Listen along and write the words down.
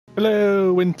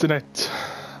Hello Internet,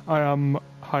 I am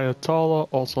Hayatala,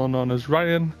 also known as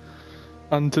Ryan,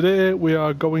 and today we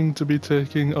are going to be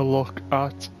taking a look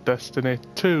at Destiny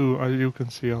 2, as you can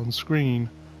see on screen.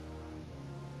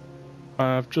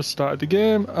 I've just started the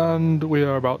game and we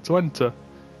are about to enter.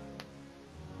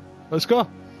 Let's go!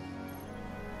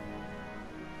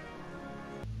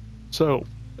 So,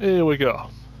 here we go.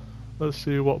 Let's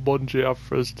see what Bungie have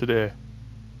for us today.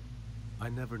 I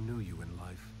never knew you in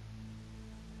life.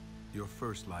 Your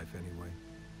first life, anyway.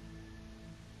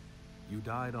 You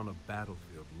died on a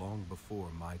battlefield long before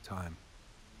my time.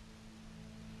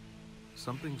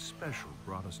 Something special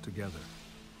brought us together.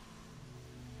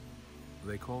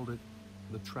 They called it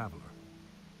the Traveler.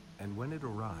 And when it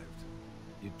arrived,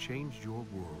 it changed your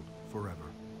world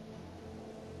forever.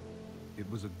 It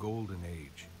was a golden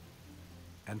age.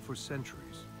 And for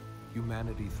centuries,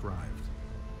 humanity thrived.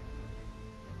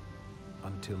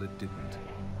 Until it didn't.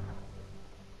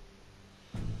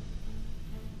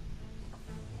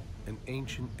 An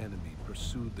ancient enemy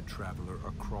pursued the Traveler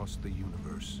across the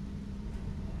universe.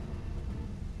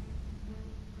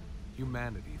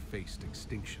 Humanity faced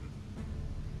extinction.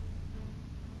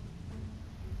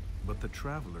 But the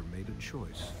Traveler made a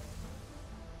choice.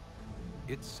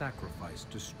 Its sacrifice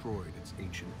destroyed its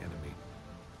ancient enemy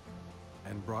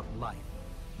and brought life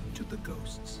to the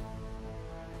ghosts.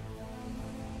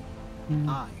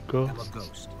 I am a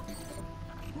ghost.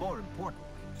 More importantly,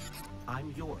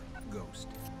 I'm your ghost.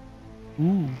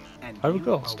 Ooh, And I'm a you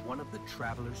ghost. are one of the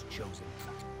Traveler's chosen.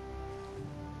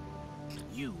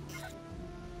 You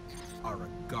are a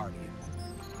guardian.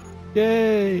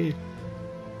 Yay!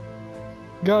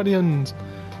 Guardians!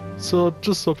 So,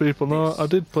 just so people know, I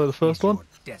did play the first one.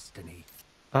 Destiny.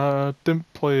 I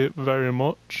didn't play it very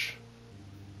much.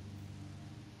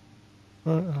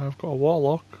 I've got a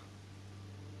warlock.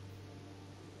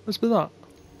 Let's be that.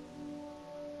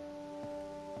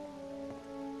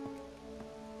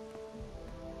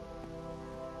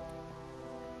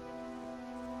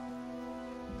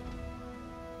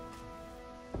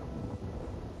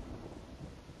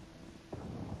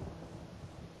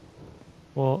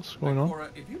 What's going on? Cora,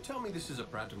 if you tell me this is a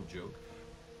practical joke,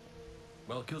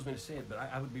 well, it kills me to say it, but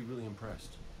I would be really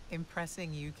impressed.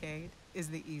 Impressing you, Cade, is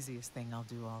the easiest thing I'll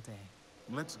do all day.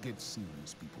 Let's get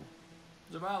serious, people.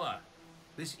 Zavala,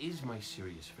 this is my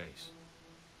serious face.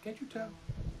 Can't you tell?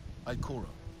 Ikora,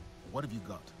 what have you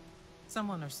got?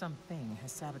 Someone or something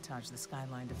has sabotaged the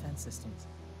Skyline defense systems.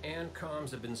 And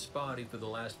comms have been spotty for the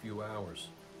last few hours.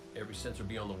 Every sensor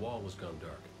beyond the wall has gone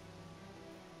dark.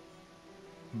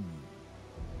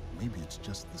 Maybe it's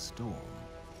just the storm.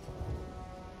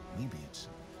 Maybe it's...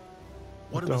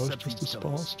 What That are was the just a subtweets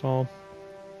tell us? storm.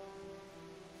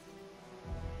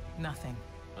 Nothing.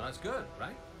 Well, that's good,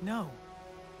 right? No.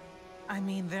 I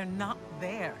mean, they're not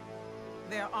there.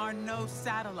 There are no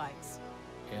satellites.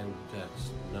 And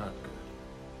that's not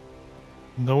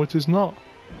good. No, it is not.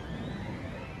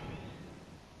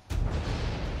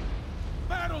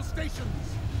 Battle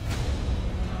stations!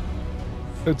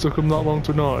 It took them that long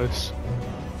to notice.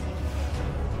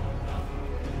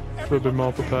 Should have been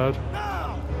more prepared.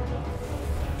 Now!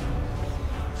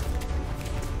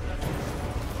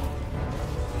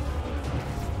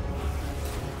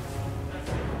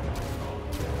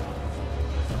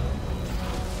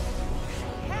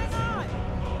 Hang on!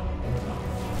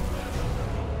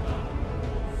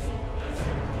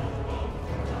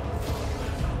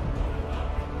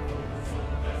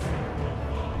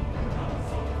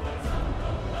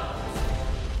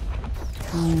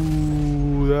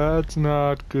 Ooh, that's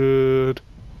not good.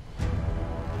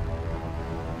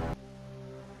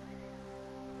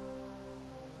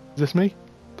 Is this me?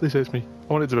 Please say it's me.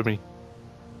 I want it to be me.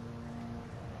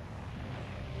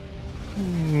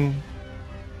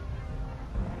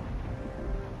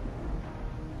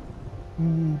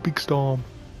 Ooh, big storm.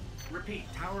 Repeat,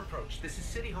 tower approach. This is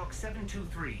City Hawk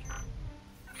 723.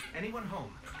 Anyone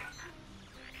home?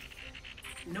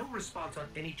 No response on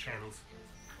any channels.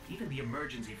 Even the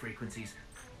emergency frequencies.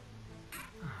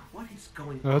 What is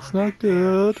going on? That's not back there?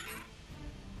 good.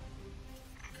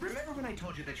 Remember when I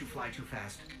told you that you fly too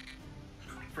fast?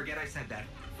 Forget I said that.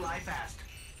 Fly fast.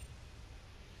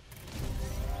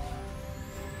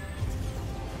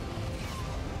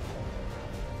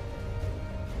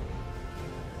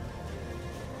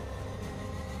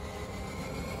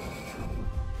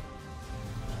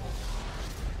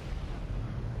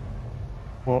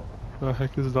 What the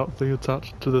heck is that thing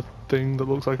attached to the thing that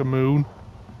looks like a moon?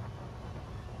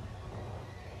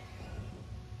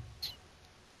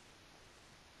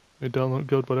 It don't look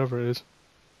good, whatever it is.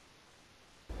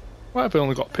 Why have I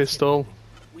only got pistol?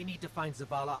 We need to find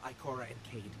Zavala, Ikora, and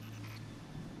Cade.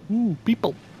 Ooh,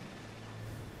 people.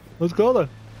 Let's go then.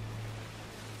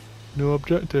 New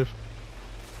objective.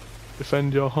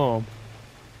 Defend your home.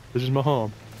 This is my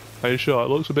home. Are you sure? It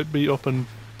looks a bit beat up and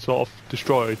sort of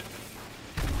destroyed.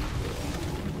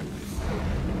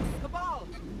 Cabal!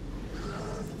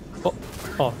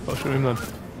 Oh, I'll shoot him then.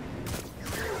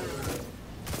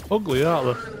 Ugly,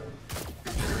 aren't they?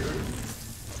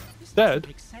 This Dead? doesn't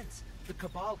make sense. The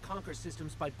Cabal conquer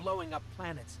systems by blowing up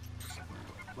planets.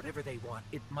 Whatever they want,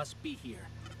 it must be here,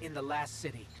 in the last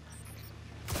city.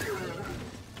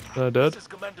 They're dead. This is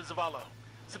Commander Zavala.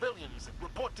 Civilians,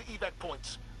 report to evac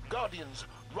points. Guardians,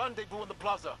 rendezvous in the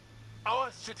plaza. Our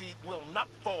city will not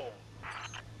fall.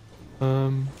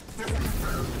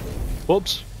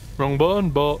 Whoops. Wrong button,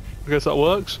 but I guess that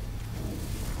works.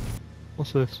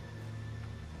 What's this?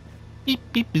 Beep,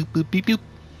 beep, boop, boop, beep, boop.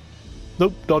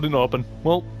 Nope, door didn't open.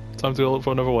 Well, time to go look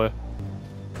for another way.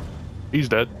 He's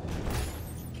dead.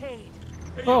 Cade!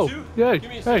 Hey, Oh, you two? yay. Give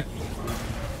me a Hey. sec.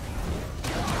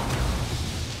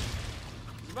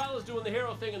 Zavala's doing the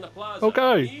hero thing in the plaza.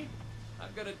 Okay. Me?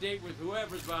 I've got a date with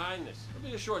whoever's behind this. It'll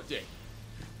be a short date.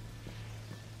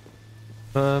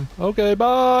 Okay,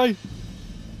 bye!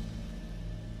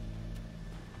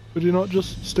 Could you not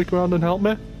just stick around and help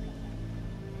me?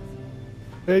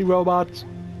 Hey, robots!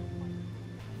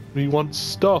 We want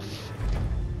stuff!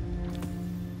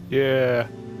 Yeah!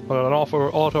 I got an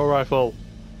auto rifle!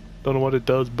 Don't know what it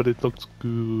does, but it looks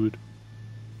good.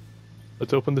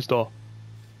 Let's open this door.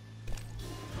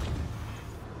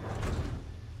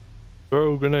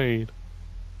 Throw grenade.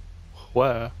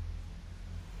 Where?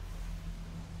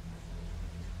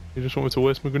 You just want me to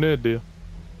waste my grenade, do you?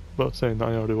 But saying that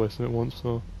I already wasted it once,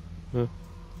 so yeah.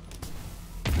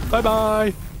 Bye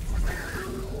bye!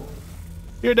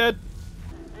 You're dead!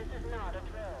 This is not a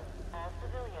drill. All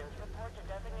civilians report to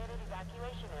designated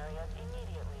evacuation areas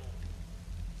immediately.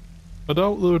 I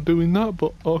doubt they were doing that,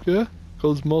 but okay.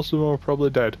 Because most of them are probably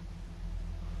dead.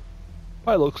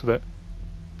 By the looks of it.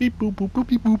 Beep boop boop boop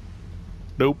beep boop.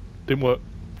 Nope, didn't work.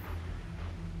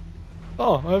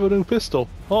 Oh, I have a new pistol.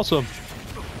 Awesome.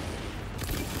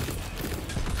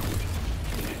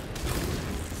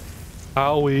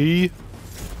 Owie.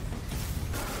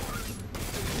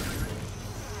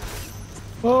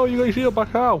 Oh, you got your shield back,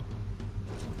 how?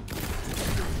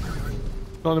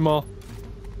 Not anymore.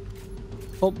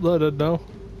 Oh, they're dead now.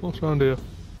 What's around here?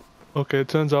 Okay, it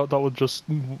turns out that was just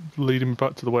leading me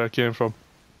back to the way I came from.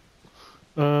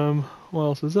 What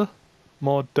else is there?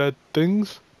 More dead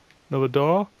things. Another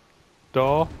door.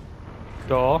 Door.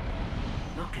 Door.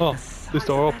 Look at Oh, the size this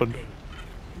door of that opened. thing.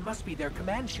 It must be their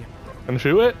command ship. Can I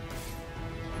shoot it?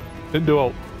 Didn't do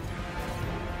ult.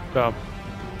 Damn.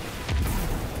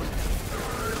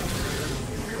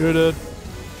 You're dead.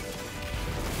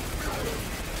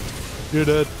 You're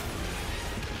dead.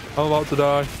 I'm about to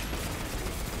die.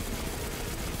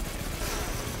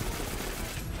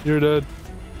 You're dead.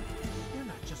 They're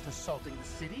not just assaulting the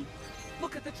city.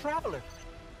 Look at the Traveler.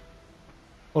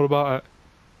 What about it?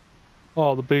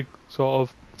 Oh, the big sort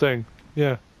of thing.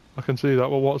 Yeah, I can see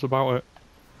that. Well, what's about it?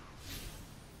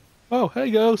 Oh, hey,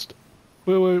 Ghost.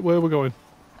 Where are we going?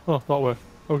 Oh, that way.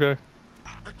 Okay.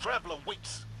 The Traveler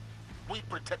waits. We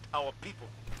protect our people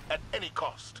at any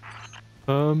cost.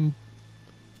 Don't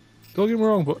get me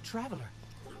wrong, but The Traveler.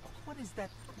 What is that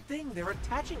thing they're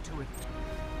attaching to it?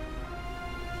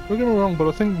 don't get me wrong, but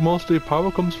I think most of your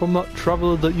power comes from that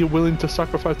traveler that you're willing to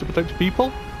sacrifice to protect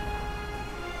people.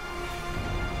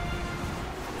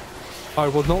 I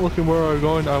was not looking where I was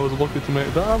going. I was looking to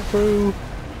make that through.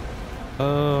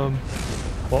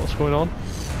 What's going on?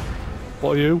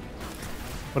 What are you?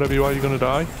 Whatever you are, you're gonna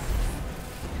die.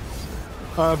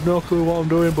 I have no clue what I'm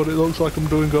doing, but it looks like I'm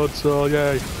doing good, so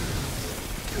yay.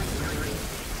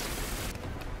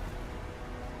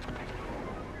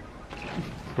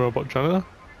 Robot janitor?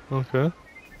 Okay.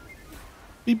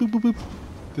 Beep boop boop boop.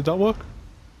 Did that work?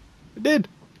 It did!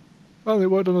 Oh, it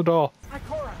worked on the door.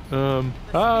 Ikora,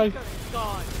 Hi! the speaker is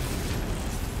gone.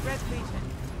 Red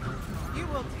Legion, you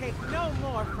will take no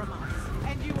more from us,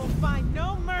 and you will find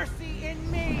no mercy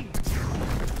in me.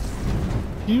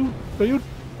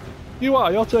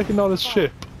 You're taking down this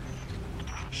ship.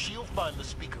 She'll find the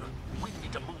speaker. We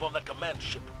need to move on that command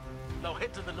ship. Now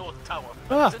head to the North Tower.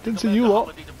 Ah, Send didn't see Commander you lot.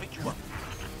 Holiday to pick you up.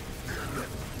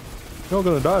 You're not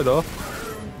gonna die though.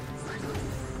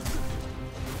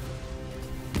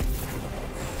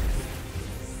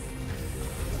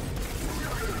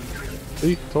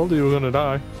 See, told you you were gonna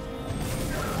die.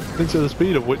 Didn't say the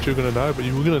speed of which you were gonna die, but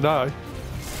you were gonna die.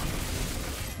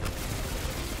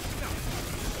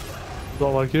 Not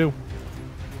like you.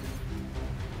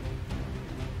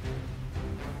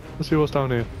 Let's see what's down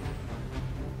here.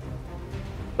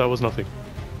 That was nothing.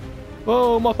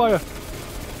 Oh, my fire!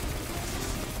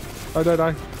 Die, die,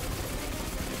 die.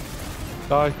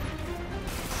 Die.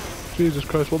 Jesus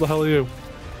Christ, what the hell are you?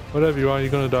 Whatever you are, you're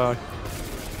gonna die.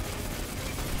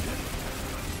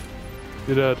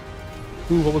 You're dead.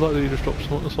 Ooh, what was that you just dropped?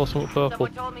 I saw something purple.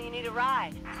 Someone told me you need a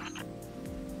ride.